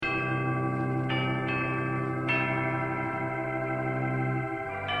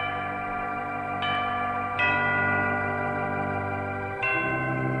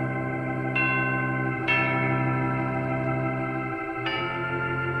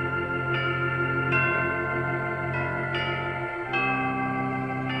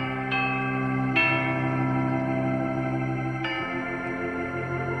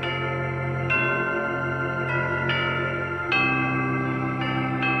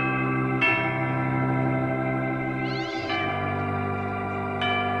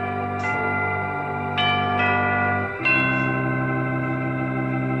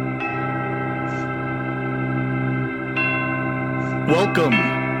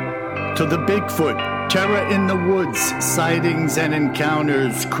Welcome to the Bigfoot, Terror in the Woods, Sightings and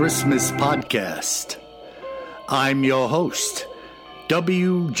Encounters Christmas Podcast. I'm your host,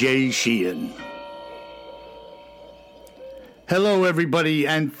 W.J. Sheehan. Hello, everybody,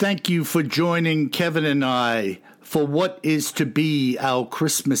 and thank you for joining Kevin and I for what is to be our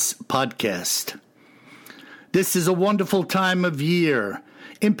Christmas podcast. This is a wonderful time of year,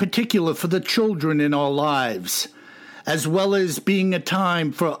 in particular for the children in our lives, as well as being a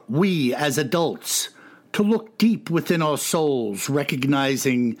time for we as adults to look deep within our souls,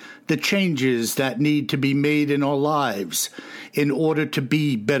 recognizing the changes that need to be made in our lives in order to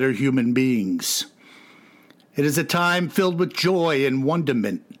be better human beings. It is a time filled with joy and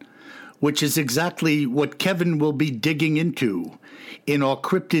wonderment, which is exactly what Kevin will be digging into in our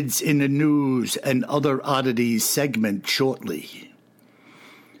Cryptids in the News and Other Oddities segment shortly.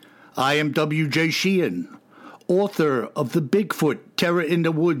 I am W.J. Sheehan, author of the Bigfoot, Terror in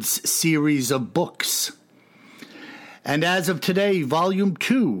the Woods series of books. And as of today, Volume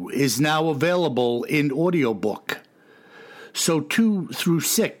 2 is now available in audiobook. So 2 through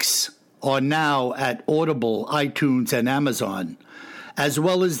 6 are now at Audible, iTunes, and Amazon, as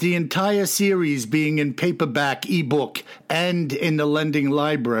well as the entire series being in paperback, ebook, and in the lending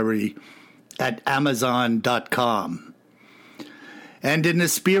library at Amazon.com. And in the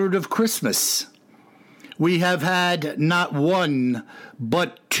spirit of Christmas, we have had not one,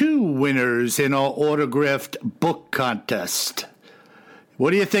 but 2 winners in our autographed book contest. What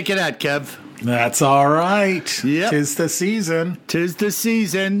do you think of that, Kev? That's all right. Yep. 'Tis the season. 'Tis the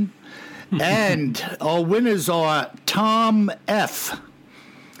season. And our winners are Tom F.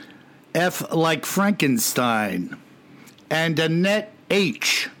 F like Frankenstein. And Annette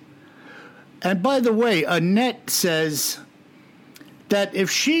H. And by the way, Annette says that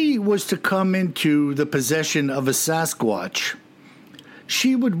if she was to come into the possession of a Sasquatch,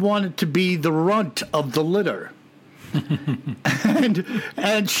 she would want it to be the runt of the litter.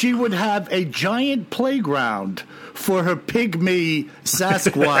 and she would have a giant playground for her pygmy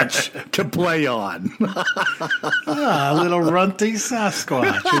Sasquatch to play on. A little runty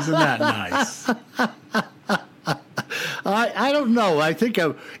Sasquatch. Isn't that nice? I don't know. I think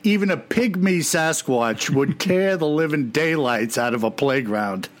even a pygmy Sasquatch would tear the living daylights out of a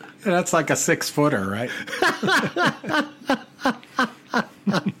playground. Yeah, that's like a 6-footer, right?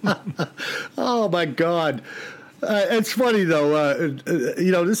 Oh, my God. It's funny, though.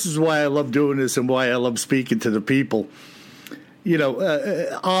 This is why I love doing this and why I love speaking to the people.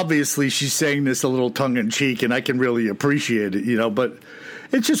 Obviously she's saying this a little tongue-in-cheek, and I can really appreciate it, but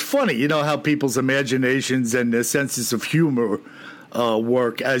it's just funny, how people's imaginations and their senses of humor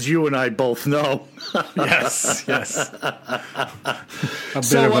work, as you and I both know. Yes. A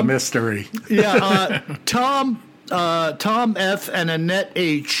bit of a mystery. Tom F. and Annette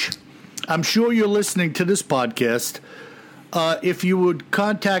H., I'm sure you're listening to this podcast. If you would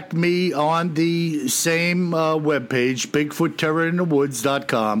contact me on the same webpage,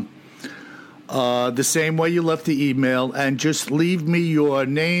 BigfootTerrorInTheWoods.com, the same way you left the email, and just leave me your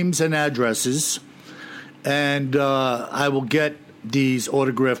names and addresses, and I will get these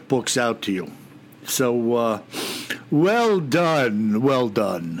autographed books out to you. So, well done.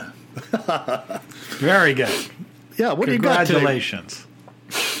 Very good. Yeah, what do you got today? Congratulations.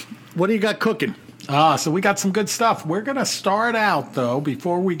 What do you got cooking? So we got some good stuff. We're going to start out, though,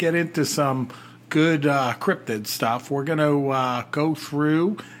 before we get into some good cryptid stuff, we're going to go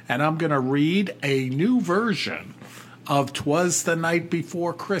through, and I'm going to read a new version of 'Twas the Night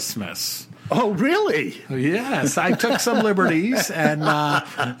Before Christmas. Oh, really? Yes, I took some liberties and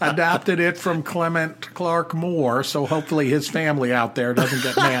adapted it from Clement Clark Moore, so hopefully his family out there doesn't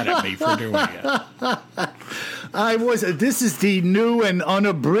get mad at me for doing it. This is the new and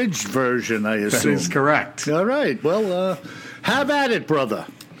unabridged version, I assume. That is correct. All right. Well, have at it, brother.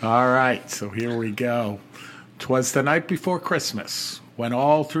 All right. So here we go. 'Twas the night before Christmas, when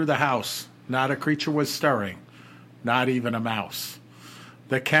all through the house not a creature was stirring, not even a mouse.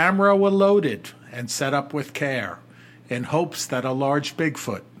 The camera was loaded and set up with care, in hopes that a large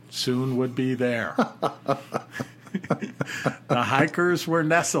Bigfoot soon would be there. The hikers were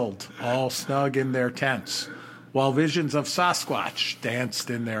nestled, all snug in their tents, while visions of Sasquatch danced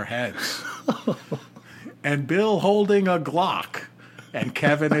in their heads. And Bill, holding a Glock, and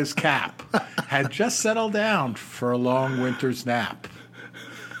Kevin his cap, had just settled down for a long winter's nap.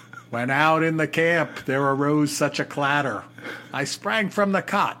 When out in the camp there arose such a clatter, I sprang from the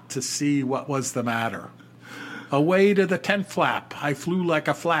cot to see what was the matter. Away to the tent flap I flew like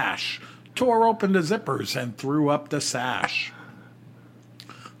a flash, tore open the zippers and threw up the sash.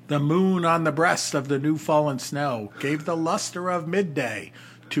 The moon on the breast of the new fallen snow gave the luster of midday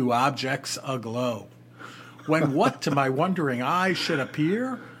to objects aglow. When what to my wondering eyes should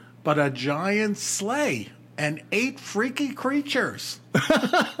appear but a giant sleigh and 8 freaky creatures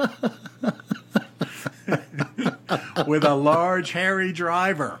with a large hairy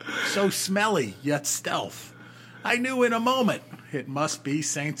driver, so smelly yet stealth. I knew in a moment it must be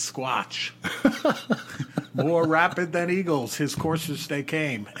Saint Squatch. More rapid than eagles his coursers they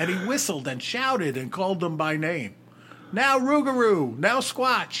came, and he whistled and shouted and called them by name. Now Rougarou, now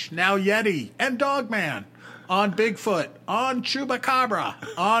Squatch, now Yeti, and Dogman, on Bigfoot, on Chupacabra,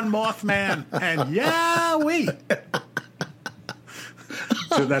 on Mothman, and Yowie.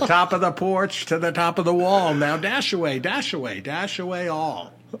 To the top of the porch, to the top of the wall, now dash away, dash away, dash away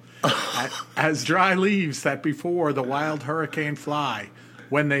all. As dry leaves that before the wild hurricane fly,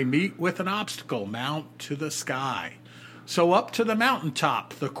 when they meet with an obstacle mount to the sky. So up to the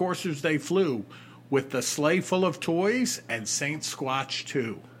mountaintop the coursers they flew, with the sleigh full of toys and Saint Squatch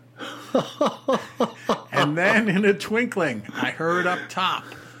too. And then in a twinkling I heard up top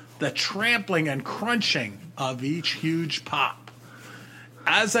the trampling and crunching of each huge pop.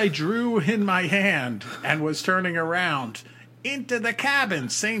 As I drew in my hand and was turning around, into the cabin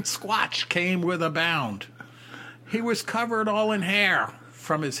Saint Squatch came with a bound. He was covered all in hair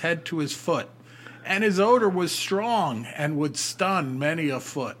from his head to his foot, and his odor was strong and would stun many a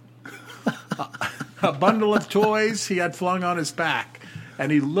foot. A bundle of toys he had flung on his back,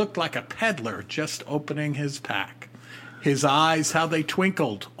 and he looked like a peddler just opening his pack. His eyes, how they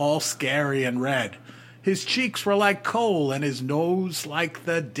twinkled, all scary and red. His cheeks were like coal, and his nose like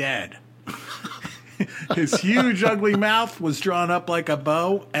the dead. His huge, ugly mouth was drawn up like a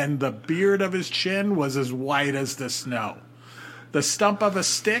bow, and the beard of his chin was as white as the snow. The stump of a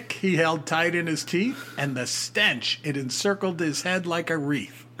stick he held tight in his teeth, and the stench, it encircled his head like a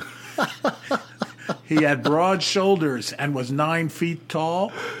wreath. He had broad shoulders and was 9 feet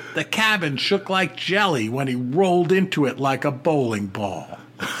tall. The cabin shook like jelly when he rolled into it like a bowling ball.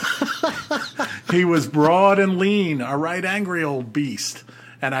 He was broad and lean, a right angry old beast,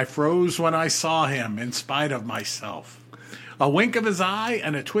 and I froze when I saw him in spite of myself. A wink of his eye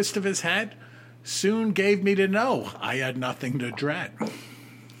and a twist of his head soon gave me to know I had nothing to dread.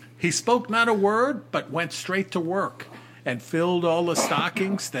 He spoke not a word, but went straight to work, and filled all the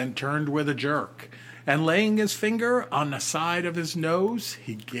stockings, then turned with a jerk. And laying his finger on the side of his nose,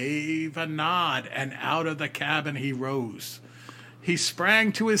 he gave a nod, and out of the cabin he rose. He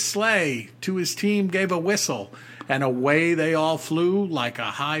sprang to his sleigh, to his team gave a whistle, and away they all flew like a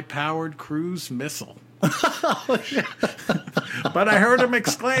high-powered cruise missile. But I heard him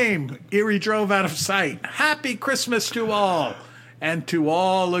exclaim, ere he drove out of sight, "Happy Christmas to all, and to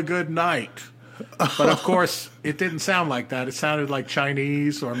all a good night." But, of course, it didn't sound like that. It sounded like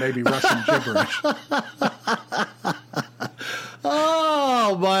Chinese or maybe Russian gibberish.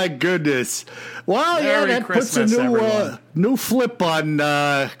 Oh, my goodness. Well, Merry yeah, that Christmas, puts a new new flip on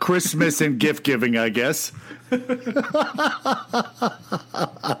Christmas and gift giving, I guess.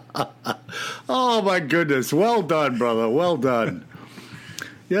 Oh, my goodness. Well done, brother. Well done.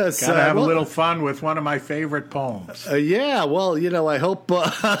 Yes. Gotta have a little fun with one of my favorite poems. Yeah, well, I hope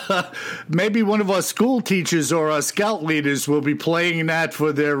maybe one of our school teachers or our scout leaders will be playing that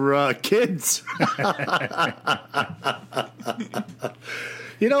for their kids.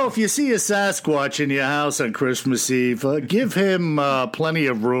 If you see a Sasquatch in your house on Christmas Eve, give him plenty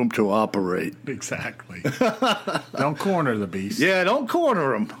of room to operate. Exactly. Don't corner the beast. Yeah, don't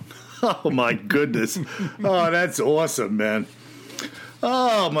corner him. Oh, my goodness. Oh, that's awesome, man.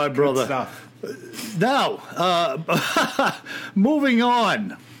 Oh, my brother. Good stuff. Now, moving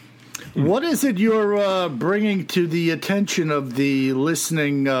on. What is it you're bringing to the attention of the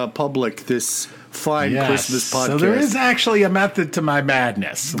listening public this fine Christmas podcast? So there is actually a method to my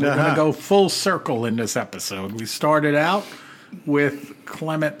madness. We're going to go full circle in this episode. We started out with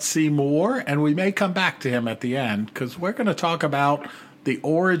Clement C. Moore, and we may come back to him at the end because we're going to talk about the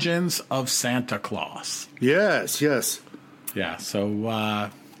origins of Santa Claus. Yes, yes. Yeah, so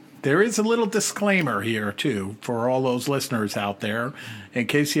there is a little disclaimer here, too, for all those listeners out there. In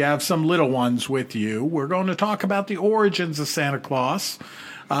case you have some little ones with you, we're going to talk about the origins of Santa Claus.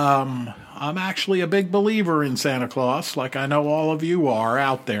 I'm actually a big believer in Santa Claus, like I know all of you are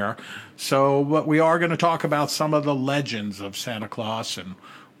out there. But we are going to talk about some of the legends of Santa Claus and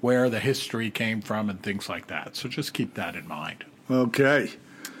where the history came from and things like that. So just keep that in mind. Okay.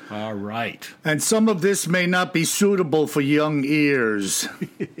 All right. And some of this may not be suitable for young ears.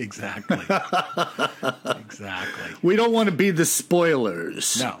 Exactly. Exactly. We don't want to be the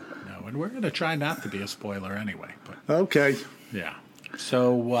spoilers. No. And we're going to try not to be a spoiler anyway. But okay. yeah.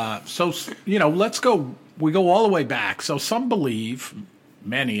 So let's go. We go all the way back. So some believe,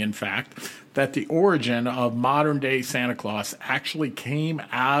 many in fact, that the origin of modern day Santa Claus actually came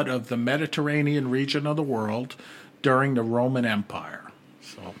out of the Mediterranean region of the world during the Roman Empire.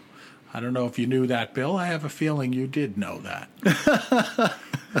 So I don't know if you knew that, Bill. I have a feeling you did know that.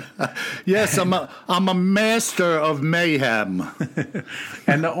 Yes, I'm a master of mayhem.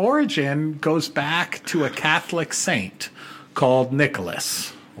 And the origin goes back to a Catholic saint called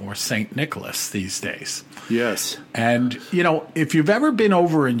Nicholas, or Saint Nicholas these days. Yes. And, if you've ever been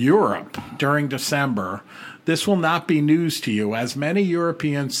over in Europe during December, this will not be news to you, as many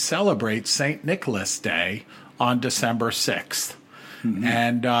Europeans celebrate St. Nicholas Day on December 6th. Mm-hmm.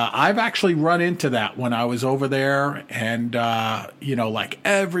 And I've actually run into that when I was over there. And, like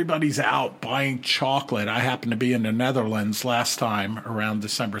everybody's out buying chocolate. I happened to be in the Netherlands last time around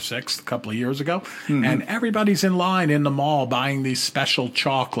December 6th, a couple of years ago. Mm-hmm. And everybody's in line in the mall buying these special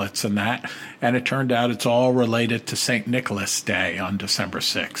chocolates and that. And it turned out it's all related to St. Nicholas Day on December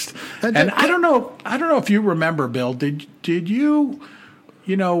 6th. And I don't know if you remember, Bill, did you...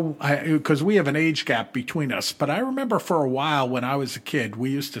 because we have an age gap between us, but I remember for a while when I was a kid, we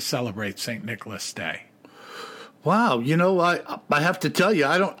used to celebrate St. Nicholas Day. Wow, I have to tell you,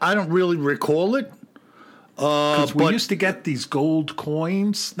 I don't really recall it. Because we used to get these gold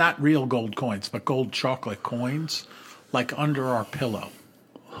coins, not real gold coins, but gold chocolate coins, like under our pillow.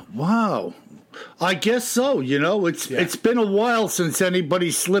 Wow. I guess so. It's been a while since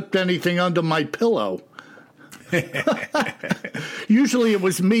anybody slipped anything under my pillow. Usually it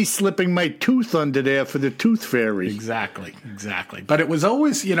was me slipping my tooth under there for the tooth fairy. Exactly. But it was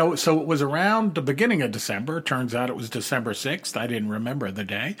always, so it was around the beginning of December. Turns out it was December 6th. I didn't remember the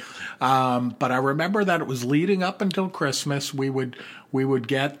day. But I remember that it was leading up until Christmas. We would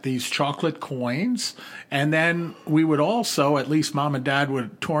get these chocolate coins. And then we would also, at least Mom and Dad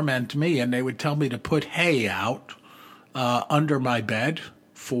would torment me, and they would tell me to put hay out under my bed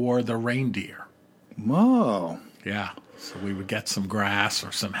for the reindeer. Wow. Yeah. So we would get some grass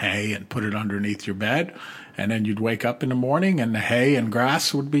or some hay and put it underneath your bed. And then you'd wake up in the morning and the hay and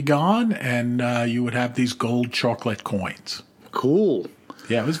grass would be gone. And you would have these gold chocolate coins. Cool.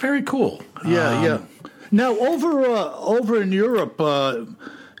 Yeah, it was very cool. Yeah. Now, over in Europe,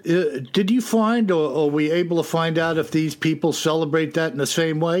 did you find or were you able to find out if these people celebrate that in the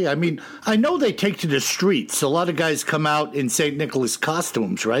same way? I mean, I know they take to the streets. A lot of guys come out in St. Nicholas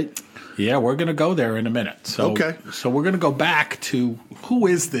costumes, right? Yeah, we're going to go there in a minute. So, okay. So we're going to go back to who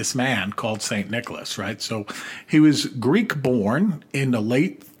is this man called St. Nicholas, right? So he was Greek-born in the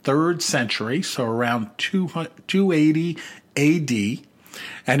late 3rd century, so around 280 A.D.,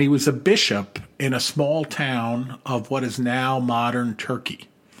 and he was a bishop in a small town of what is now modern Turkey.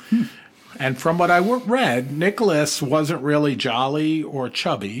 And from what I read, Nicholas wasn't really jolly or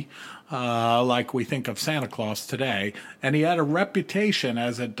chubby, like we think of Santa Claus today. And he had a reputation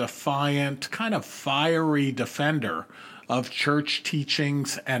as a defiant, kind of fiery defender of church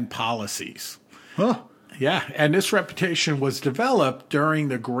teachings and policies. Huh. Yeah, and this reputation was developed during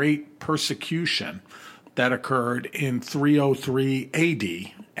the Great Persecution that occurred in 303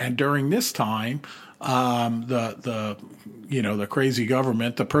 AD. And during this time, the crazy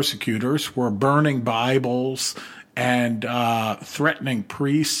government, the persecutors, were burning Bibles and threatening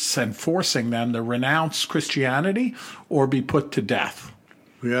priests and forcing them to renounce Christianity or be put to death.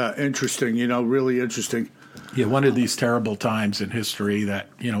 Yeah, interesting. Really interesting. Yeah, one of these terrible times in history that,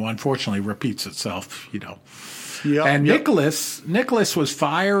 unfortunately repeats itself, Yeah, and Nicholas was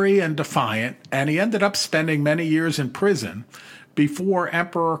fiery and defiant, and he ended up spending many years in prison before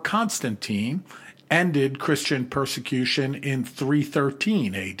Emperor Constantine ended Christian persecution in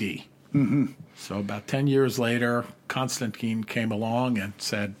 313 A.D. Mm-hmm. So about 10 years later, Constantine came along and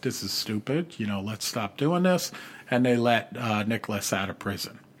said, this is stupid, let's stop doing this. And they let Nicholas out of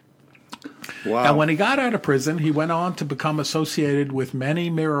prison. Wow. And when he got out of prison, he went on to become associated with many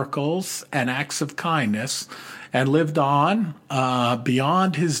miracles and acts of kindness and lived on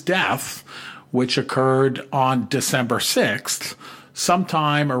beyond his death, which occurred on December 6th,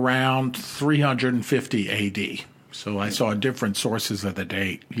 sometime around 350 A.D. So I saw different sources of the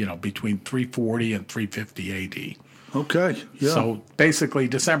date, between 340 and 350 A.D. Okay. Yeah. So basically,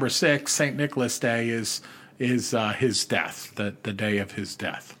 December 6th, St. Nicholas Day, is his death, the day of his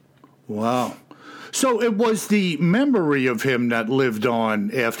death. Wow. So it was the memory of him that lived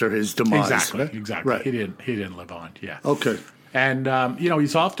on after his demise. Exactly. Right. He didn't live on. Yeah. Okay. And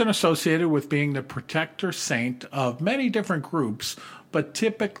he's often associated with being the protector saint of many different groups, but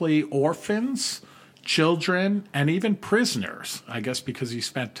typically orphans, children, and even prisoners. I guess because he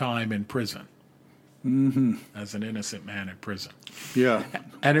spent time in prison. as an innocent man in prison. Yeah.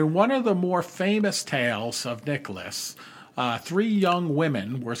 And in one of the more famous tales of Nicholas, 3 young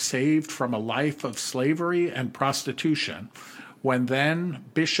women were saved from a life of slavery and prostitution when then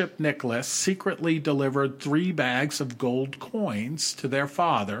Bishop Nicholas secretly delivered 3 bags of gold coins to their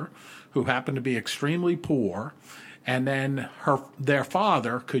father, who happened to be extremely poor, and then their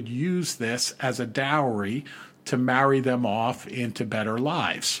father could use this as a dowry to marry them off into better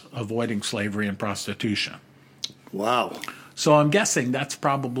lives, avoiding slavery and prostitution. Wow. So I'm guessing that's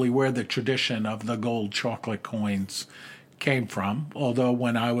probably where the tradition of the gold chocolate coins came from, although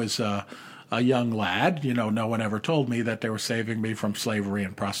when I was a young lad, no one ever told me that they were saving me from slavery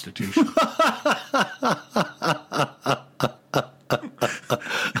and prostitution.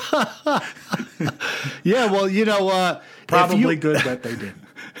 Yeah, well, probably good that they didn't.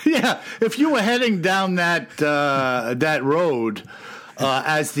 Yeah, if you were heading down that road,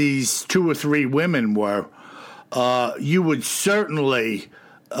 as these 2 or 3 women were, you would certainly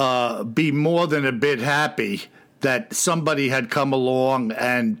be more than a bit happy that somebody had come along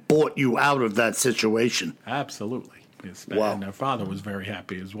and bought you out of that situation. Absolutely. Wow. And their father was very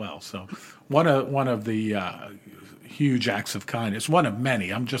happy as well. So one of the huge acts of kindness, one of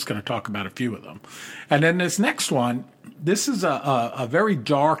many. I'm just going to talk about a few of them. And then this next one, this is a very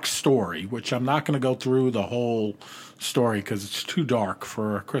dark story, which I'm not going to go through the whole story because it's too dark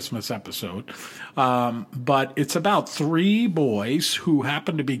for a Christmas episode. But it's about 3 boys who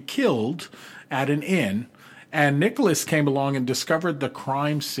happened to be killed at an inn, and Nicholas came along and discovered the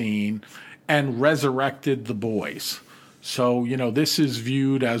crime scene and resurrected the boys. So, this is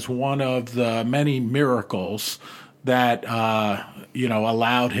viewed as one of the many miracles that,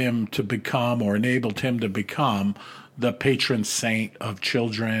 allowed him to become or enabled him to become the patron saint of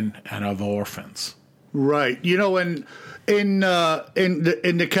children and of orphans. Right. And in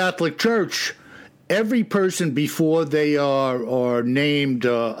the Catholic Church, every person before they are named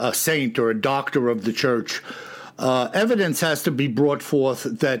a saint or a doctor of the church, evidence has to be brought forth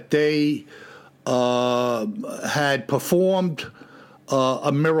that they had performed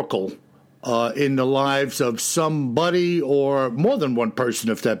a miracle in the lives of somebody or more than one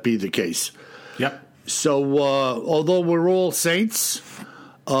person, if that be the case. Yep. So although we're all saints,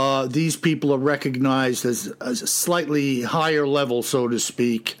 these people are recognized as a slightly higher level, so to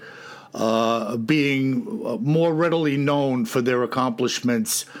speak, being more readily known for their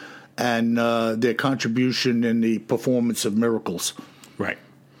accomplishments and their contribution in the performance of miracles. Right.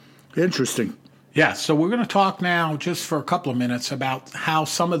 Interesting. Yeah, so we're going to talk now just for a couple of minutes about how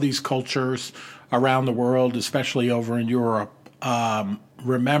some of these cultures around the world, especially over in Europe,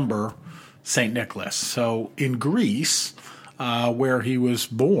 remember St. Nicholas. So in Greece, where he was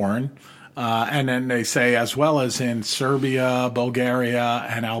born, and then they say as well as in Serbia, Bulgaria,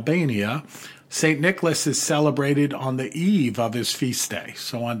 and Albania, St. Nicholas is celebrated on the eve of his feast day,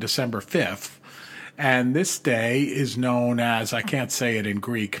 so on December 5th. And this day is known as, I can't say it in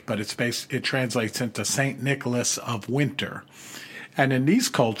Greek, but it translates into St. Nicholas of Winter. And in these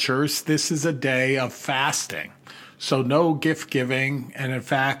cultures, this is a day of fasting. So no gift giving. And in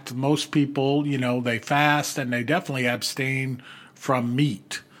fact, most people, they fast and they definitely abstain from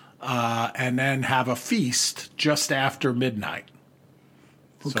meat and then have a feast just after midnight.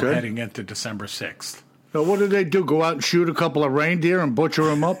 Okay. So heading into December 6th. Now, what do they do? Go out and shoot a couple of reindeer and butcher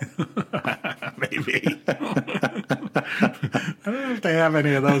them up? Maybe. I don't know if they have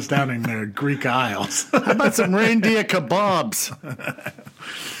any of those down in the Greek Isles. How about some reindeer kebabs?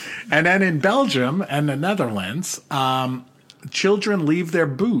 And then in Belgium and the Netherlands, children leave their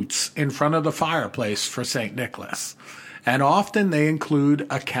boots in front of the fireplace for St. Nicholas. And often they include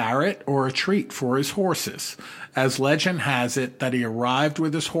a carrot or a treat for his horses, as legend has it that he arrived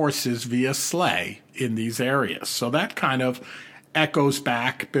with his horses via sleigh in these areas. So that kind of echoes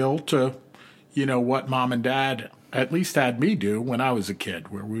back, Bill, to, what Mom and Dad at least had me do when I was a kid,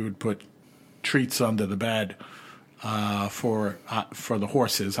 where we would put treats under the bed for the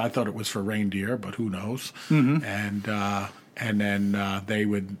horses. I thought it was for reindeer, but who knows? Mm-hmm. And then they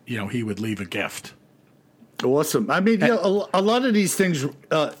would, he would leave a gift. Awesome. I mean, a lot of these things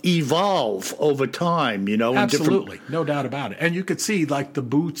evolve over time, Absolutely. No doubt about it. And you could see, like, the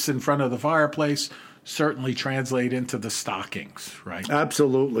boots in front of the fireplace certainly translate into the stockings, right?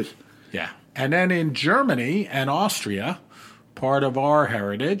 Absolutely. Yeah. And then in Germany and Austria, part of our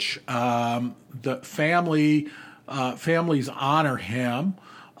heritage, the families honor him,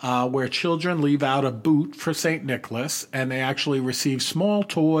 where children leave out a boot for St. Nicholas, and they actually receive small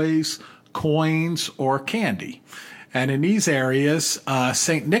toys, coins, or candy. And in these areas,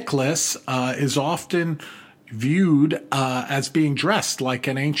 St. Nicholas is often viewed as being dressed like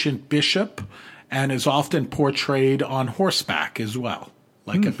an ancient bishop and is often portrayed on horseback as well,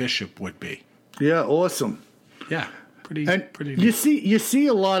 like a bishop would be. Yeah, awesome. Yeah, pretty neat. You see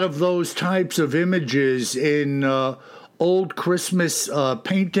a lot of those types of images in old Christmas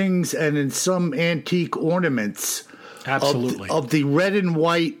paintings and in some antique ornaments. Absolutely. Of the red and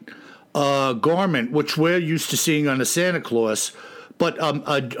white garment, which we're used to seeing on a Santa Claus, but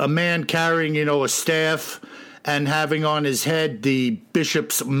a man carrying, a staff and having on his head the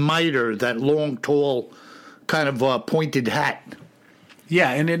bishop's mitre, that long, tall, kind of pointed hat.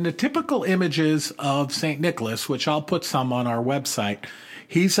 Yeah, and in the typical images of St. Nicholas, which I'll put some on our website,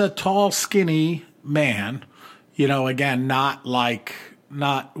 he's a tall, skinny man, again, not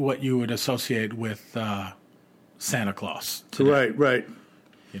what you would associate with Santa Claus today. Right.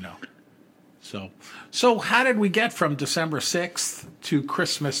 So how did we get from December 6th to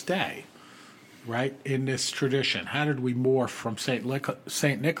Christmas Day, right, in this tradition? How did we morph from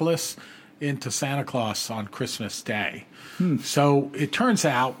St. Nicholas into Santa Claus on Christmas Day? So it turns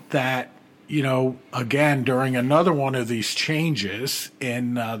out that, again, during another one of these changes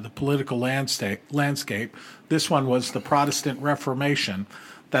in the political landscape, this one was the Protestant Reformation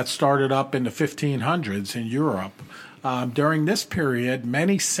that started up in the 1500s in Europe. During this period,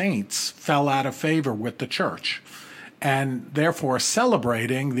 many saints fell out of favor with the church, and therefore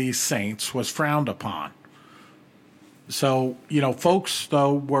celebrating these saints was frowned upon. So, folks,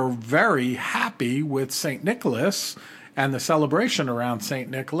 though, were very happy with St. Nicholas and the celebration around St.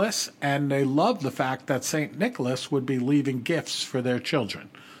 Nicholas, and they loved the fact that St. Nicholas would be leaving gifts for their children.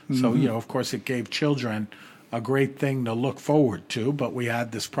 So, of course, it gave children a great thing to look forward to, but we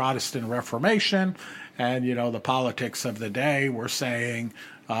had this Protestant Reformation, and, the politics of the day were saying,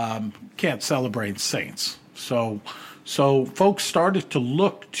 can't celebrate saints. So folks started to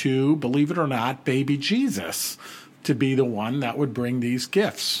look to, believe it or not, baby Jesus to be the one that would bring these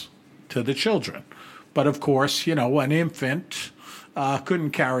gifts to the children. But, of course, an infant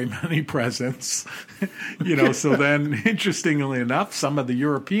couldn't carry many presents, so then, interestingly enough, some of the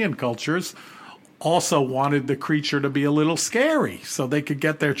European cultures also wanted the creature to be a little scary so they could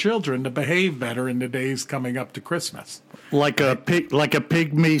get their children to behave better in the days coming up to Christmas. Like a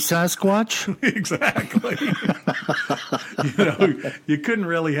pygmy Sasquatch? Exactly. You couldn't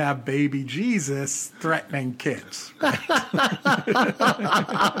really have baby Jesus threatening kids.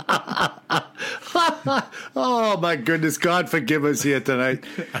 Oh, my goodness. God forgive us here tonight.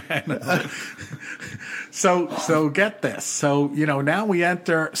 I know. So get this. So, now we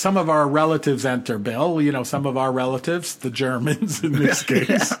enter, some of our relatives enter, Bill. Some of our relatives, the Germans in this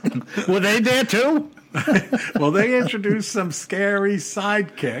case. Were they there too? Well, they introduced some scary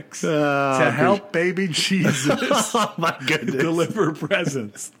sidekicks to help baby Jesus deliver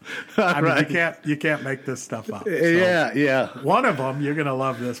presents. I mean, you can't make this stuff up. So Yeah. One of them, you're going to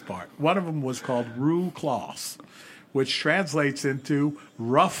love this part. One of them was called Rue Claus, which translates into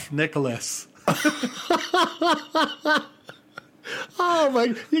Rough Nicholas. Oh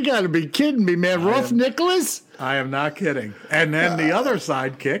my! You got to be kidding me, man! Rough Nicholas? I am not kidding. And then the other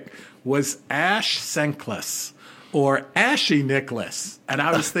sidekick was Ash Senckless, or Ashy Nicholas, and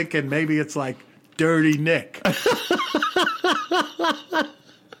I was thinking maybe it's like Dirty Nick.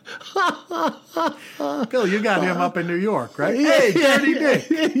 Bill, you got him up in New York, right? Hey, Dirty Nick.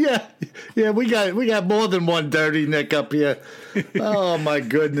 Yeah. We got more than one Dirty Nick up here. Oh my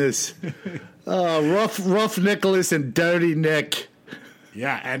goodness. Rough Nicholas and Dirty Nick.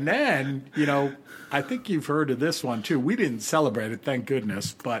 Yeah, and then, I think you've heard of this one too. We didn't celebrate it, thank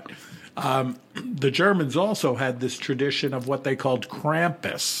goodness, but the Germans also had this tradition of what they called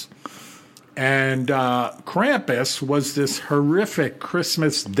Krampus. And Krampus was this horrific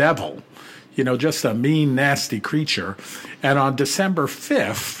Christmas devil, just a mean, nasty creature. And on December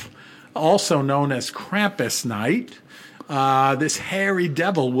 5th, also known as Krampus Night, this hairy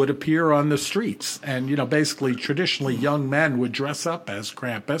devil would appear on the streets. And, basically, traditionally, young men would dress up as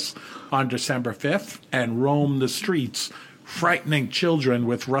Krampus on December 5th and roam the streets, frightening children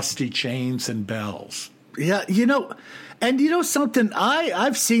with rusty chains and bells. Yeah, and something,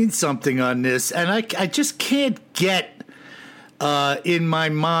 I've seen something on this, and I just can't get in my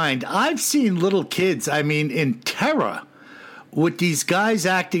mind. I've seen little kids, in terror, with these guys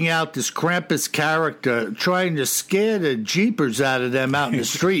acting out this Krampus character, trying to scare the jeepers out of them out in the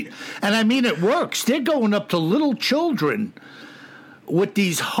street. And it works. They're going up to little children with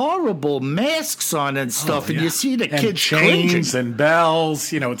these horrible masks on and stuff, and you see the kids chains cringing. And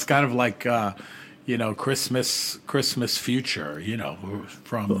bells. It's kind of like Christmas Future,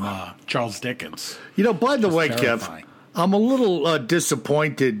 from Charles Dickens. By the way, terrifying. Kev, I'm a little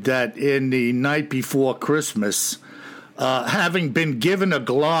disappointed that in the night before Christmas, Having been given a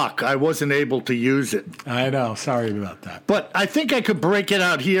Glock, I wasn't able to use it. I know. Sorry about that. But I think I could break it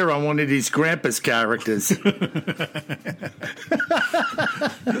out here on one of these Krampus characters.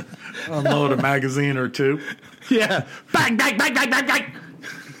 Unload a magazine or two. Yeah. Bang, bang, bang, bang, bang, bang.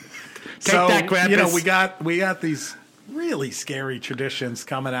 Take So, that, Krampus. we got these really scary traditions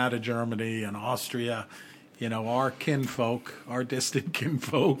coming out of Germany and Austria. Our kinfolk, our distant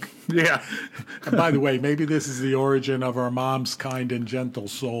kinfolk. Yeah. And by the way, maybe this is the origin of our mom's kind and gentle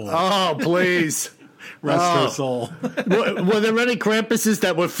soul. Oh, please. Rest her soul. Were there any Krampuses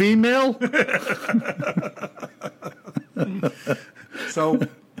that were female? So,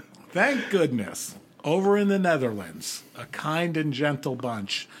 thank goodness, over in the Netherlands, a kind and gentle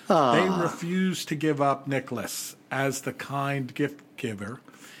bunch, they refused to give up Nicholas as the kind gift giver.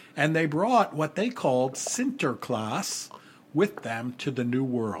 And they brought what they called Sinterklaas with them to the New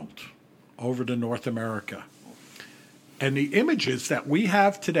World, over to North America. And the images that we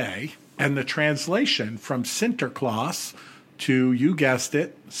have today and the translation from Sinterklaas to, you guessed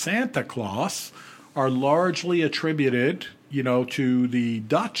it, Santa Claus, are largely attributed, to the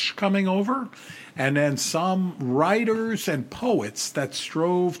Dutch coming over, and then some writers and poets that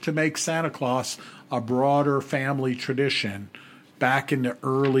strove to make Santa Claus a broader family tradition back in the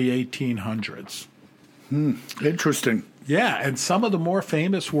early 1800s. Interesting. Yeah, and some of the more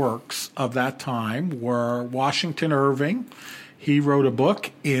famous works of that time were Washington Irving. He wrote a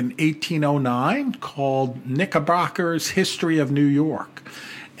book in 1809 called Knickerbocker's History of New York.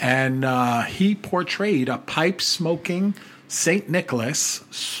 And he portrayed a pipe-smoking St. Nicholas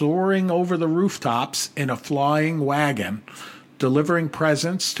soaring over the rooftops in a flying wagon, delivering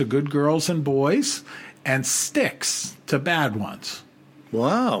presents to good girls and boys and sticks to bad ones.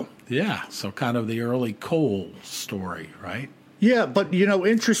 Wow. Yeah, so kind of the early Cole story, right? Yeah, but,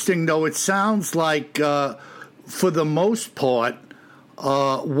 interesting, though, it sounds like, for the most part,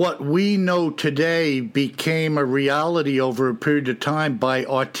 what we know today became a reality over a period of time by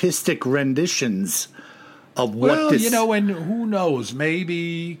artistic renditions of what this... and who knows,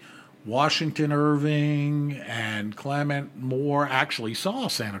 maybe Washington Irving and Clement Moore actually saw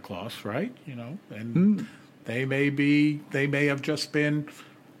Santa Claus, right? And they may have just been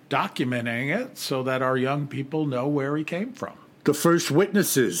documenting it so that our young people know where he came from. The first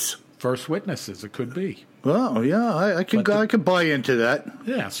witnesses. First witnesses, it could be. Oh, yeah, I could buy into that.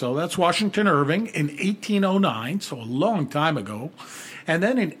 Yeah, so that's Washington Irving in 1809, so a long time ago. And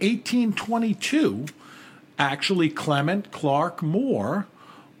then in 1822, actually Clement Clark Moore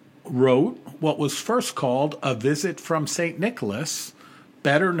wrote what was first called A Visit from St. Nicholas,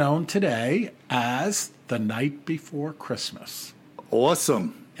 better known today as The Night Before Christmas.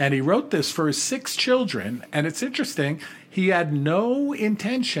 Awesome. And he wrote this for his 6 children, and it's interesting, he had no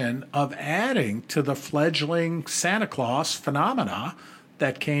intention of adding to the fledgling Santa Claus phenomena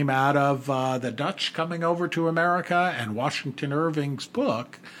that came out of the Dutch coming over to America and Washington Irving's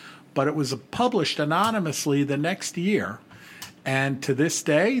book, but it was published anonymously the next year. And to this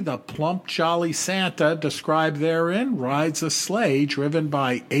day, the plump, jolly Santa described therein rides a sleigh driven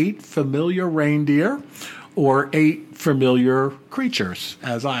by 8 familiar reindeer, or 8 familiar creatures,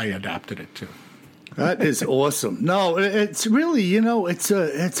 as I adapted it to. That is awesome. No, it's really, it's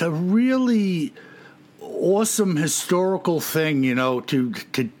a really awesome historical thing, to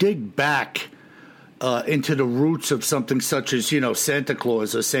dig back into the roots of something such as, Santa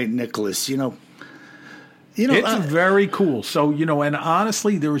Claus or St. Nicholas, It's very cool. So, and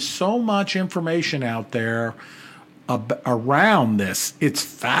honestly, there is so much information out there around this. It's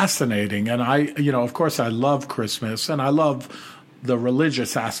fascinating. And of course, I love Christmas and I love the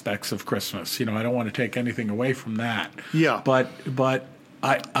religious aspects of Christmas. I don't want to take anything away from that. Yeah. But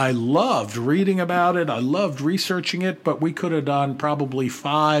I loved reading about it. I loved researching it, but we could have done probably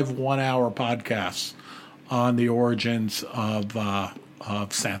 5 one-hour podcasts on the origins of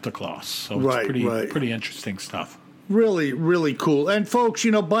Santa Claus. So it's pretty interesting stuff. Really, really cool. And folks,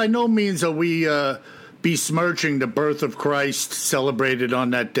 by no means are we besmirching the birth of Christ celebrated on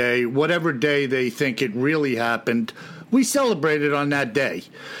that day. Whatever day they think it really happened, we celebrated on that day.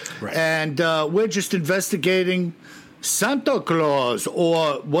 Right. And we're just investigating Santa Claus,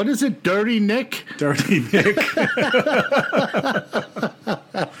 or what is it, Dirty Nick? Dirty Nick.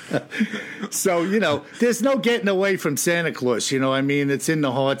 So, there's no getting away from Santa Claus, it's in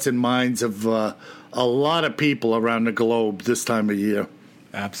the hearts and minds of a lot of people around the globe this time of year.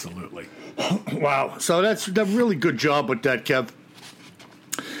 Absolutely. Wow. So that's a really good job with that, Kev.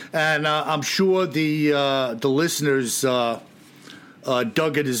 And I'm sure the listeners dug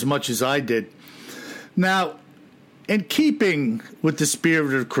it as much as I did. Now, in keeping with the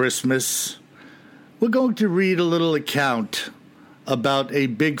spirit of Christmas, We're going to read a little account about a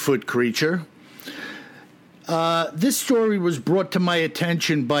Bigfoot creature. This story was brought to my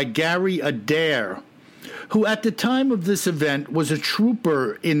attention by Gary Adair, who at the time of this event was a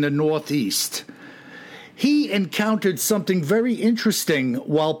trooper in the Northeast. He encountered something very interesting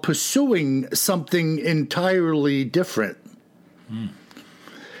while pursuing something entirely different.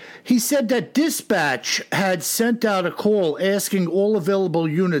 He said that dispatch had sent out a call asking all available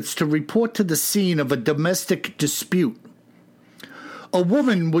units to report to the scene of a domestic dispute. A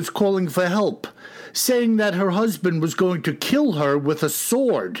woman was calling for help, saying that her husband was going to kill her with a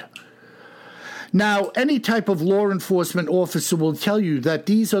sword. Now, any type of law enforcement officer will tell you that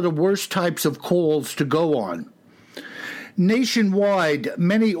these are the worst types of calls to go on. Nationwide,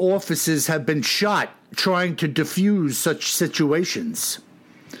 many officers have been shot trying to defuse such situations.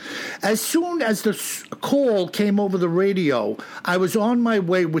 As soon as the call came over the radio, I was on my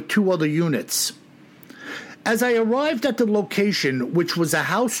way with 2 other units. As I arrived at the location, which was a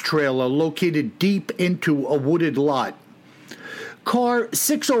house trailer located deep into a wooded lot, Car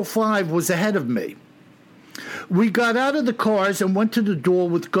 605 was ahead of me. We got out of the cars and went to the door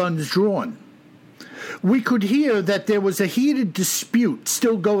with guns drawn. We could hear that there was a heated dispute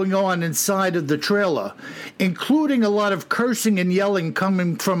still going on inside of the trailer, including a lot of cursing and yelling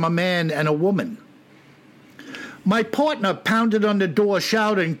coming from a man and a woman. My partner pounded on the door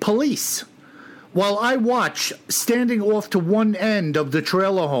shouting, "Police!" while I watched, standing off to one end of the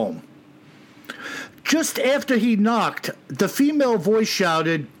trailer home. Just after he knocked, the female voice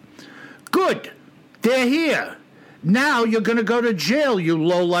shouted, "Good, they're here. Now you're going to go to jail, you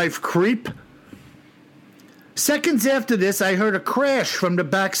low-life creep." Seconds after this, I heard a crash from the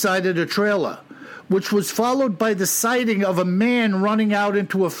backside of the trailer, which was followed by the sighting of a man running out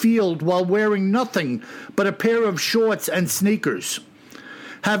into a field while wearing nothing but a pair of shorts and sneakers,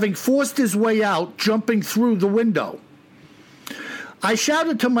 having forced his way out, jumping through the window. I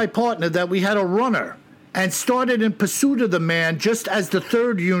shouted to my partner that we had a runner and started in pursuit of the man just as the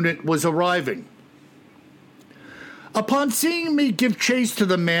 3rd unit was arriving. Upon seeing me give chase to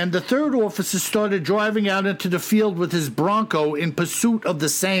the man, the 3rd officer started driving out into the field with his Bronco in pursuit of the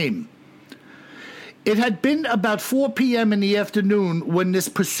same. It had been about 4 p.m. in the afternoon when this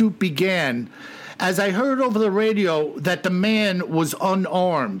pursuit began, as I heard over the radio that the man was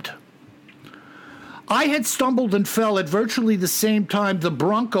unarmed. I had stumbled and fell at virtually the same time the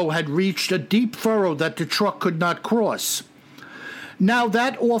Bronco had reached a deep furrow that the truck could not cross. Now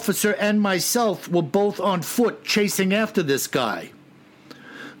that officer and myself were both on foot chasing after this guy.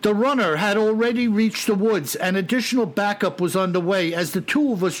 The runner had already reached the woods and additional backup was underway as the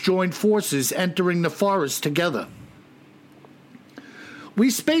 2 of us joined forces entering the forest together.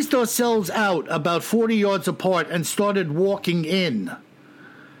 We spaced ourselves out about 40 yards apart and started walking in.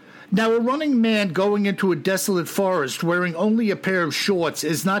 Now, a running man going into a desolate forest wearing only a pair of shorts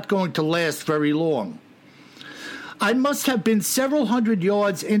is not going to last very long. I must have been several hundred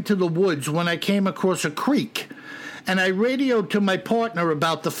yards into the woods when I came across a creek, and I radioed to my partner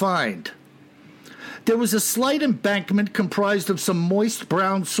about the find. There was a slight embankment comprised of some moist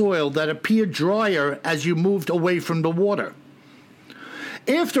brown soil that appeared drier as you moved away from the water.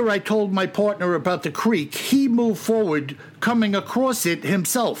 After I told my partner about the creek, he moved forward, coming across it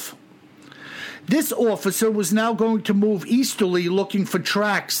himself. This officer was now going to move easterly looking for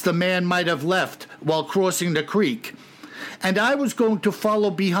tracks the man might have left while crossing the creek, and I was going to follow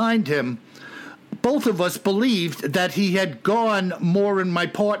behind him. Both of us believed that he had gone more in my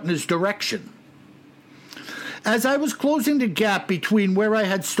partner's direction. As I was closing the gap between where I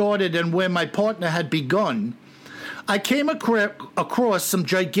had started and where my partner had begun, I came across some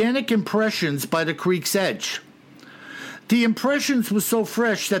gigantic impressions by the creek's edge. The impressions were so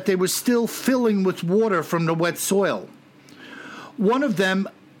fresh that they were still filling with water from the wet soil. One of them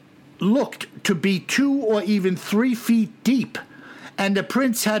looked to be 2 or even 3 feet deep, and the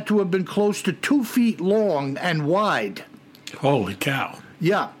prints had to have been close to 2 feet long and wide. Holy cow.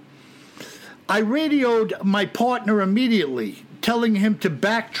 Yeah. I radioed my partner immediately, telling him to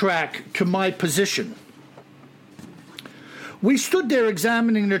backtrack to my position. We stood there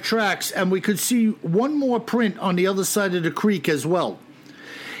examining the tracks, and we could see one more print on the other side of the creek as well,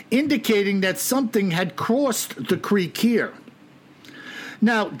 indicating that something had crossed the creek here.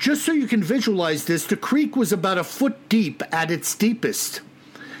 Now, just so you can visualize this, the creek was about a foot deep at its deepest,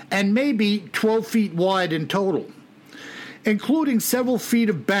 and maybe 12 feet wide in total, including several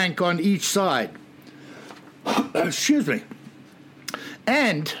feet of bank on each side. Excuse me.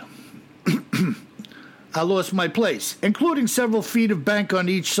 And I lost my place, including several feet of bank on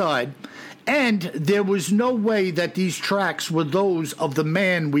each side, and there was no way that these tracks were those of the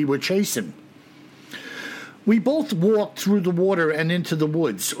man we were chasing. We both walked through the water and into the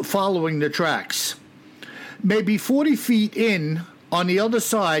woods, following the tracks. Maybe 40 feet in, on the other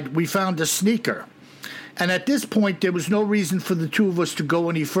side, we found a sneaker. And at this point, there was no reason for the two of us to go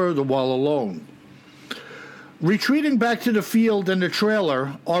any further while alone. Retreating back to the field and the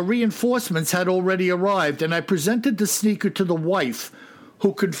trailer, our reinforcements had already arrived, and I presented the sneaker to the wife,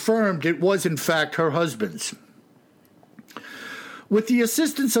 who confirmed it was in fact her husband's. With the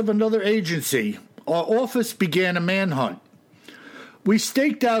assistance of another agency, our office began a manhunt. We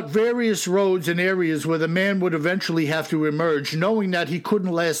staked out various roads and areas where the man would eventually have to emerge, knowing that he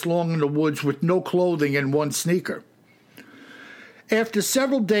couldn't last long in the woods with no clothing and one sneaker. After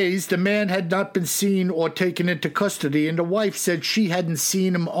several days, the man had not been seen or taken into custody, and the wife said she hadn't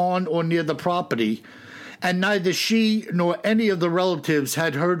seen him on or near the property, and neither she nor any of the relatives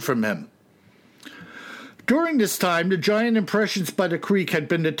had heard from him. During this time, the giant impressions by the creek had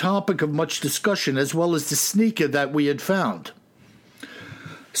been the topic of much discussion, as well as the sneaker that we had found.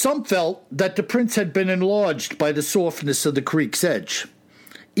 Some felt that the prints had been enlarged by the softness of the creek's edge,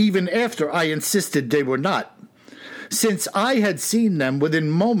 even after I insisted they were not, since I had seen them within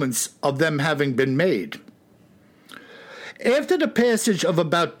moments of them having been made. After the passage of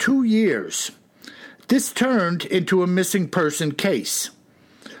about 2 years, this turned into a missing person case,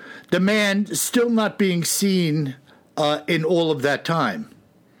 the man still not being seen in all of that time.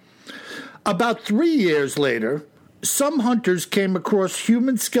 About 3 years later, some hunters came across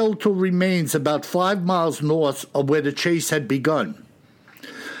human skeletal remains about 5 miles north of where the chase had begun.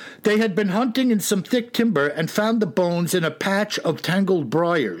 They had been hunting in some thick timber and found the bones in a patch of tangled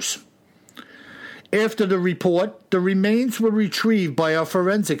briars. After the report, the remains were retrieved by our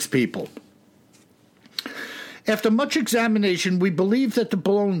forensics people. After much examination, we believed that the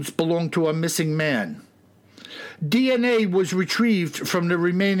bones belonged to a missing man. DNA was retrieved from the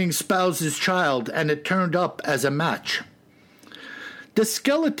remaining spouse's child, and it turned up as a match. The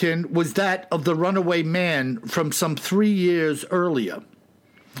skeleton was that of the runaway man from some 3 years earlier.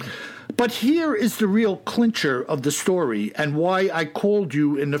 But here is the real clincher of the story and why I called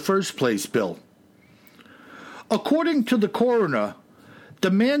you in the first place, Bill. According to the coroner, the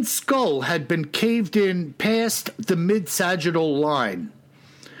man's skull had been caved in past the mid-sagittal line.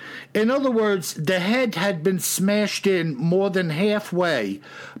 In other words, the head had been smashed in more than halfway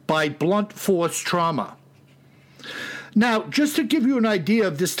by blunt force trauma. Now, just to give you an idea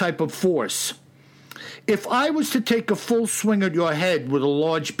of this type of force, if I was to take a full swing at your head with a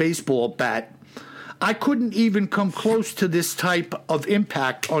large baseball bat, I couldn't even come close to this type of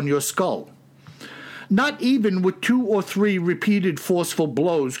impact on your skull. Not even with 2 or 3 repeated forceful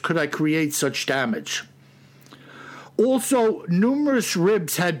blows could I create such damage. Also, numerous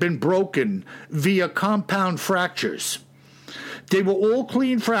ribs had been broken via compound fractures. They were all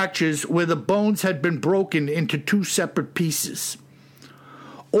clean fractures where the bones had been broken into 2 separate pieces.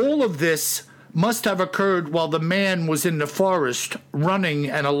 All of this must have occurred while the man was in the forest, running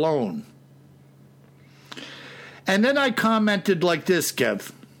and alone. And then I commented like this,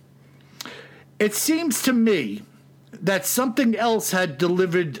 Kev. It seems to me that something else had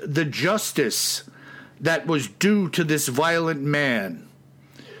delivered the justice that was due to this violent man.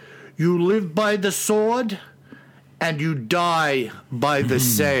 You live by the sword, and you die by the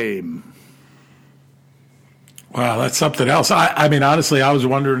same. Wow, that's something else. I mean, honestly, I was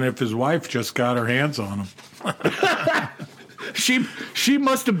wondering if his wife just got her hands on him. She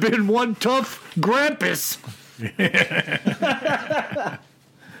must have been one tough Grampus.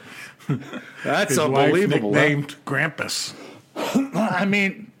 That's his unbelievable. Wife nicknamed Grampus. I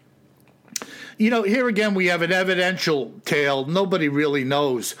mean, here again we have an evidential tale. Nobody really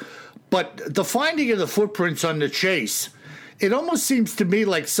knows. But the finding of the footprints on the chase, it almost seems to me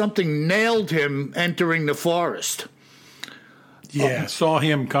like something nailed him entering the forest. Yeah, saw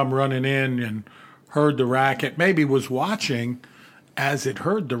him come running in and heard the racket. Maybe was watching as it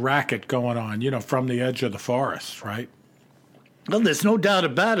heard the racket going on, from the edge of the forest, right? Well, there's no doubt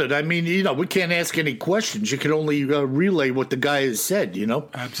about it. I mean, we can't ask any questions. You can only relay what the guy has said,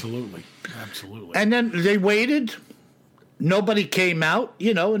 Absolutely. Absolutely. And then they waited. Nobody came out,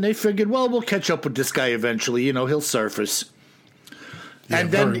 and they figured, well, we'll catch up with this guy eventually. He'll surface. Yeah,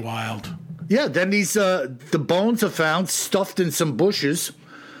 and then, very wild. Yeah, then the bones are found stuffed in some bushes,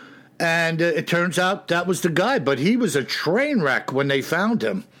 and it turns out that was the guy. But he was a train wreck when they found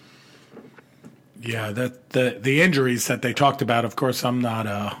him. Yeah, the injuries that they talked about. Of course, I'm not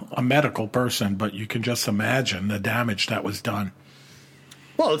a medical person, but you can just imagine the damage that was done.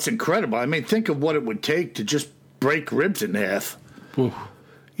 Well, it's incredible. I mean, think of what it would take to just break ribs in half. Ooh.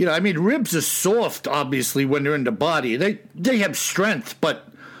 Ribs are soft, obviously, when they're in the body. They have strength, but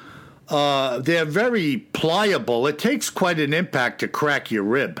They're very pliable. It takes quite an impact to crack your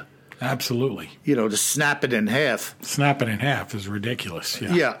rib. Absolutely. To snap it in half. Snap it in half is ridiculous.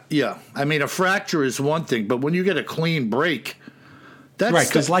 Yeah. I mean, a fracture is one thing, but when you get a clean break, that's right.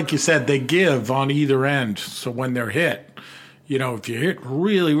 Because, like you said, they give on either end. So when they're hit, if you hit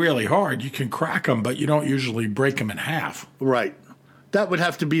really, really hard, you can crack them, but you don't usually break them in half. Right. That would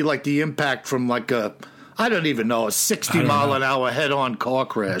have to be like the impact from like a 60-mile-an-hour head-on car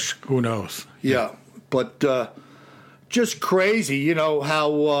crash. Who knows? Yeah. But just crazy,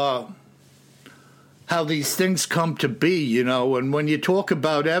 how these things come to be, and when you talk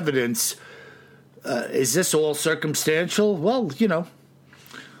about evidence, is this all circumstantial? Well,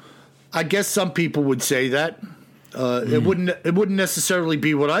 I guess some people would say that. It wouldn't necessarily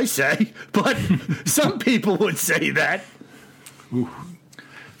be what I say, but some people would say that. Ooh.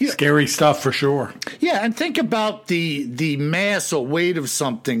 Scary stuff for sure. Yeah, and think about the mass or weight of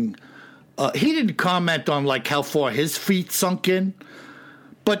something. He didn't comment on like how far his feet sunk in,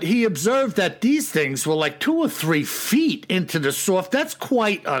 but he observed that these things were like 2 or 3 feet into the soft. That's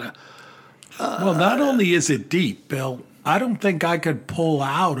quite a. Well, not only is it deep, Bill, I don't think I could pull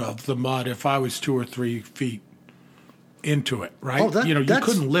out of the mud if I was 2 or 3 feet into it, right? Oh, you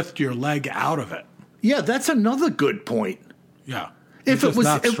couldn't lift your leg out of it. Yeah, that's another good point. Yeah. If it was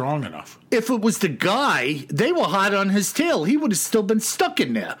not strong enough. If it was the guy, they were hot on his tail. He would have still been stuck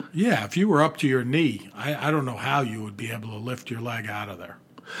in there. Yeah, if you were up to your knee, I don't know how you would be able to lift your leg out of there.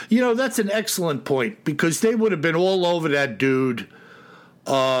 That's an excellent point because they would have been all over that dude,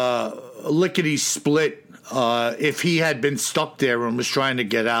 lickety split, if he had been stuck there and was trying to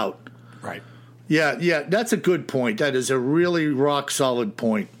get out. Right. Yeah, that's a good point. That is a really rock solid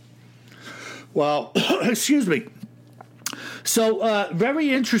point. Well, excuse me. So,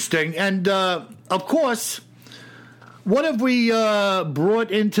 very interesting. And, of course, what have we brought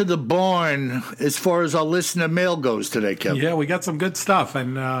into the barn as far as our listener mail goes today, Kevin? Yeah, we got some good stuff.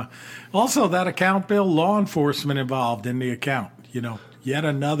 And also that account, Bill, law enforcement involved in the account. Yet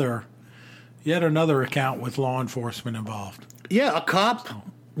another account with law enforcement involved. Yeah, a cop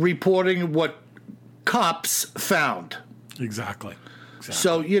reporting what cops found. Exactly.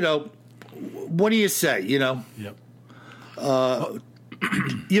 So, what do you say, Yep. All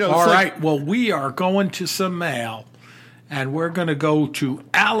right. Well, we are going to some mail, and we're going to go to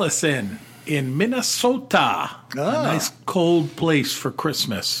Allison in Minnesota. A nice cold place for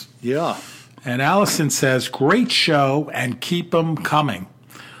Christmas. Yeah. And Allison says, great show and keep 'em coming.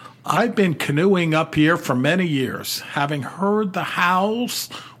 I've been canoeing up here for many years, having heard the howls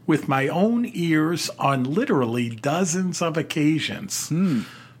with my own ears on literally dozens of occasions.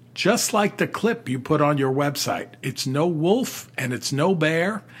 Just like the clip you put on your website. It's no wolf and it's no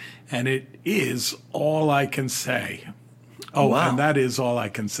bear, and it is all I can say. Oh, wow. And that is all I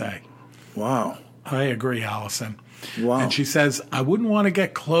can say. Wow. I agree, Allison. Wow. And she says, I wouldn't want to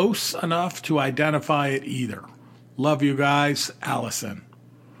get close enough to identify it either. Love you guys, Allison.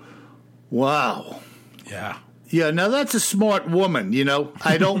 Wow. Yeah. Yeah, now that's a smart woman,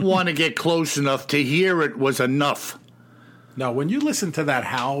 I don't want to get close enough to hear it was enough. No, when you listen to that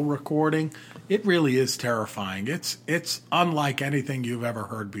howl recording, it really is terrifying. It's unlike anything you've ever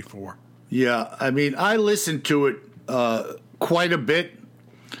heard before. Yeah, I mean, I listened to it quite a bit,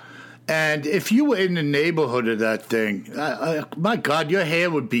 and if you were in the neighborhood of that thing, my God, your hair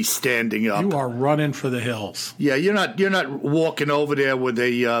would be standing up. You are running for the hills. Yeah, you're not walking over there with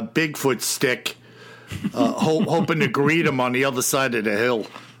a Bigfoot stick, hoping to greet him on the other side of the hill.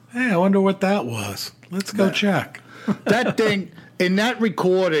 Hey, I wonder what that was. Let's go check. That thing, in that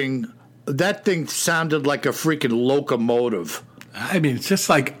recording, that thing sounded like a freaking locomotive. I mean, it's just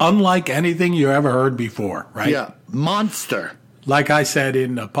like unlike anything you ever heard before, right? Yeah, monster. Like I said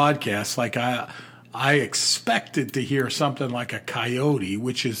in the podcast, like I expected to hear something like a coyote,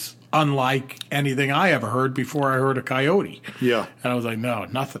 which is unlike anything I ever heard before I heard a coyote. Yeah. And I was like, no,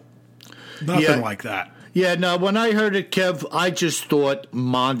 nothing like that. Yeah, no, when I heard it, Kev, I just thought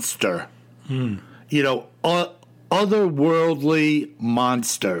monster. Otherworldly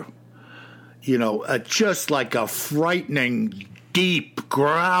monster. Just like a frightening, deep,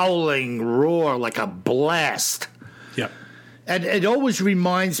 growling roar, like a blast. Yep. And it always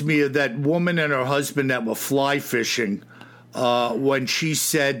reminds me of that woman and her husband that were fly fishing when she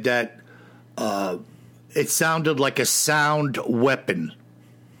said that it sounded like a sound weapon.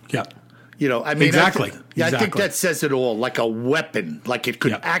 Yep. I mean, exactly. I think that says it all, like a weapon, like it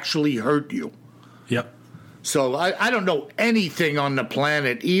could actually hurt you. Yep. So I don't know anything on the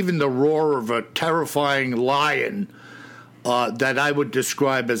planet, even the roar of a terrifying lion, that I would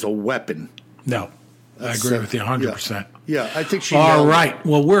describe as a weapon. No. I agree with you 100%. Yeah, I think she All nailed it. right.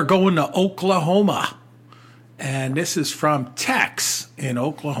 Well, we're going to Oklahoma. And this is from Tex in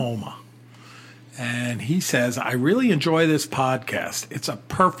Oklahoma. And he says, I really enjoy this podcast. It's a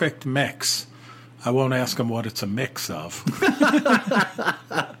perfect mix. I won't ask him what it's a mix of.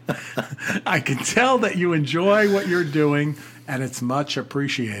 I can tell that you enjoy what you're doing, and it's much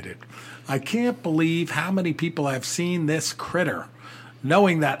appreciated. I can't believe how many people have seen this critter,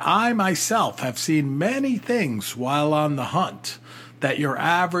 knowing that I myself have seen many things while on the hunt that your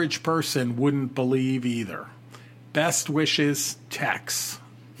average person wouldn't believe either. Best wishes, Tex.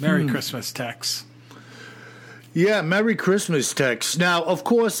 Merry Christmas, Tex. Yeah, Merry Christmas, Tex. Now, of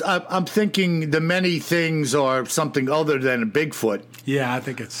course, I'm thinking the many things are something other than a Bigfoot. Yeah, I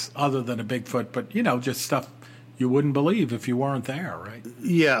think it's other than a Bigfoot, but, just stuff you wouldn't believe if you weren't there, right?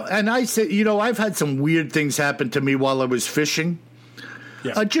 Yeah, and I said, I've had some weird things happen to me while I was fishing.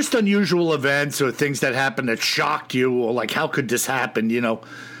 Yeah. Just unusual events or things that happened that shocked you, or like, how could this happen,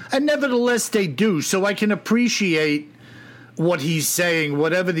 And nevertheless, they do, so I can appreciate what he's saying,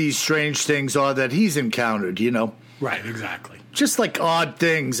 whatever these strange things are that he's encountered, Right, exactly. Just like odd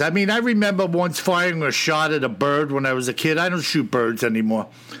things. I mean, I remember once firing a shot at a bird when I was a kid. I don't shoot birds anymore.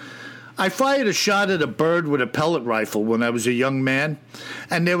 I fired a shot at a bird with a pellet rifle when I was a young man,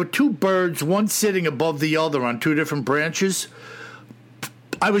 and there were two birds, one sitting above the other on two different branches.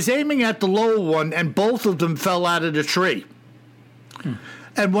 I was aiming at the lower one, and both of them fell out of the tree.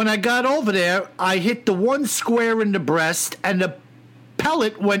 And when I got over there, I hit the one square in the breast, and the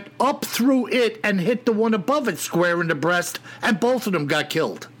pellet went up through it and hit the one above it square in the breast, and both of them got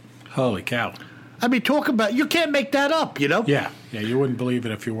killed. Holy cow. I mean, talk about, you can't make that up, Yeah, you wouldn't believe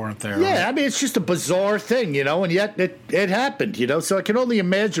it if you weren't there. Yeah, right? I mean, it's just a bizarre thing, and yet it happened, so I can only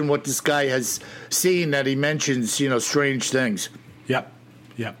imagine what this guy has seen that he mentions, strange things. Yep.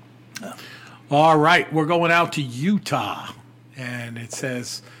 All right, we're going out to Utah. And it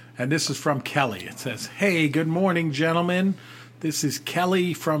says, and this is from Kelly. It says, hey, good morning, gentlemen. This is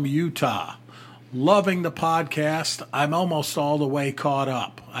Kelly from Utah. Loving the podcast. I'm almost all the way caught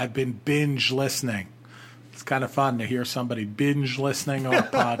up. I've been binge listening. It's kind of fun to hear somebody binge listening our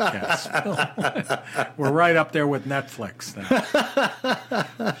podcast. We're right up there with Netflix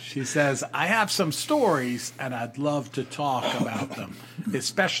now. She says, I have some stories, and I'd love to talk about them,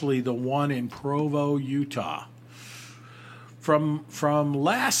 especially the one in Provo, Utah. From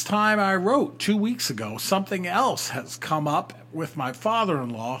last time I wrote 2 weeks ago, something else has come up with my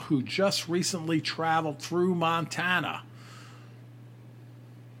father-in-law who just recently traveled through Montana.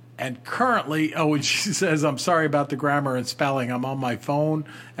 And currently, and she says, I'm sorry about the grammar and spelling. I'm on my phone,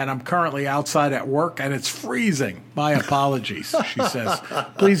 and I'm currently outside at work, and it's freezing. My apologies, she says.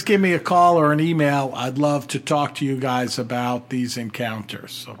 Please give me a call or an email. I'd love to talk to you guys about these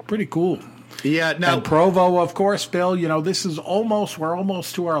encounters. So pretty cool. Yeah. Now, and Provo, of course, Bill, this is we're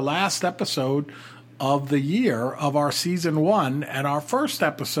almost to our last episode of the year of our season 1, and our first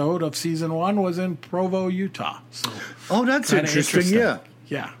episode of season 1 was in Provo, Utah. So, that's interesting. Yeah.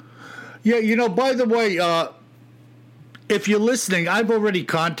 Yeah, by the way, if you're listening, I've already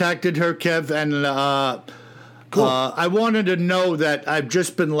contacted her, Kev, and cool. I wanted to know that I've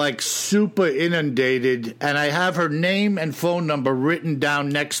just been super inundated, and I have her name and phone number written down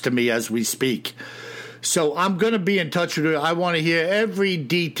next to me as we speak. So I'm going to be in touch with her. I want to hear every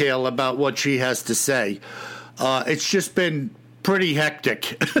detail about what she has to say. It's just been pretty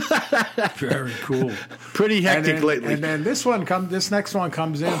hectic. Very cool. Pretty hectic lately. And then this next one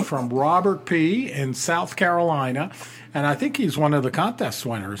comes in from Robert P. in South Carolina, and I think he's one of the contest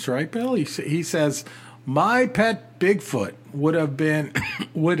winners, right, Bill? He says, my pet Bigfoot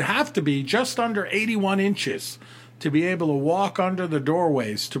would have to be just under 81 inches to be able to walk under the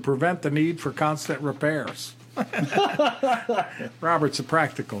doorways to prevent the need for constant repairs. Robert's a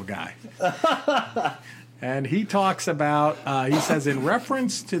practical guy. And he talks about, he says, in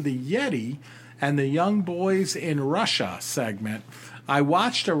reference to the Yeti and the Young Boys in Russia segment, I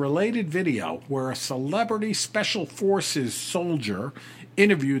watched a related video where a celebrity special forces soldier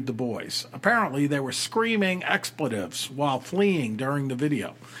interviewed the boys. Apparently, they were screaming expletives while fleeing during the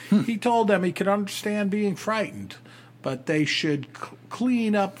video. He told them he could understand being frightened, but they should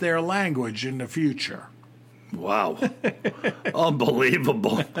clean up their language in the future. Wow.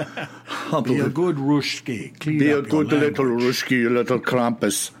 Unbelievable. Be a good Ruski. Be a good little Ruski, little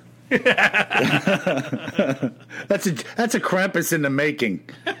Krampus. That's a Krampus in the making.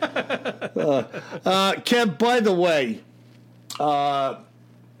 Kev, by the way,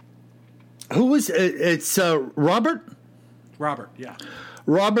 who is it? It's Robert? Robert, yeah.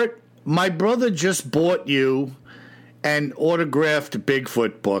 Robert, my brother just bought you an autographed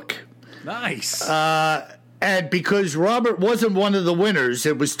Bigfoot book. Nice. And because Robert wasn't one of the winners,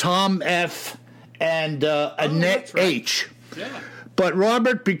 it was Tom F. and Annette right. H. Yeah. But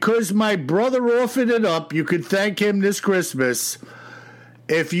Robert, because my brother offered it up, you could thank him this Christmas.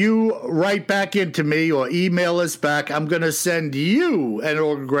 If you write back into me or email us back, I'm going to send you an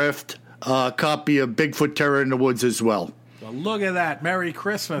autographed copy of Bigfoot Terror in the Woods as well. Well, look at that. Merry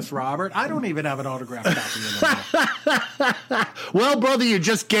Christmas, Robert. I don't even have an autographed copy of it. Well, brother, you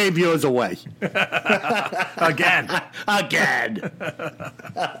just gave yours away. Again.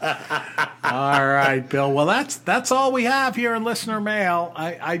 All right, Bill. Well, that's all we have here in listener mail.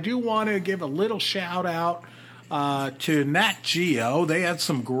 I do want to give a little shout out to Nat Geo. They had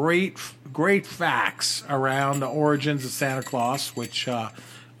some great facts around the origins of Santa Claus, which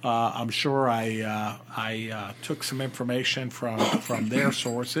I'm sure I took some information from their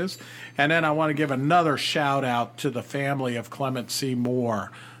sources. And then I want to give another shout out to the family of Clement C.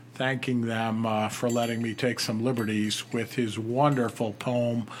 Moore, thanking them for letting me take some liberties with his wonderful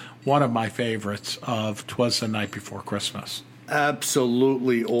poem, one of my favorites, of "'Twas the Night Before Christmas."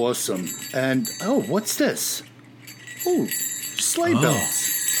 Absolutely awesome. And, what's this? Oh, sleigh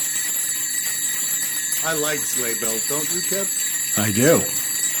bells. I like sleigh bells, don't you, Kev? I do.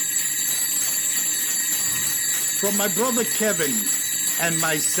 From my brother Kevin and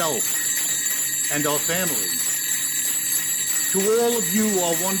myself and our families, to all of you,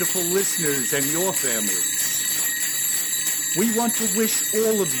 our wonderful listeners and your families, we want to wish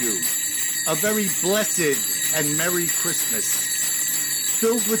all of you a very blessed and Merry Christmas,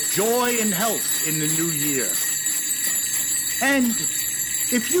 filled with joy and health in the new year. And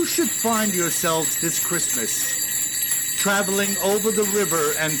if you should find yourselves this Christmas traveling over the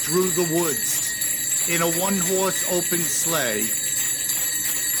river and through the woods in a one-horse open sleigh,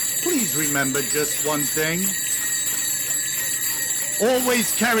 please remember just one thing.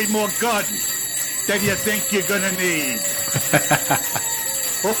 Always carry more gun than you think you're gonna need.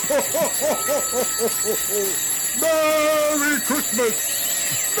 Merry Christmas!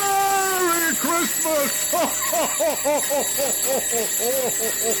 Merry Christmas!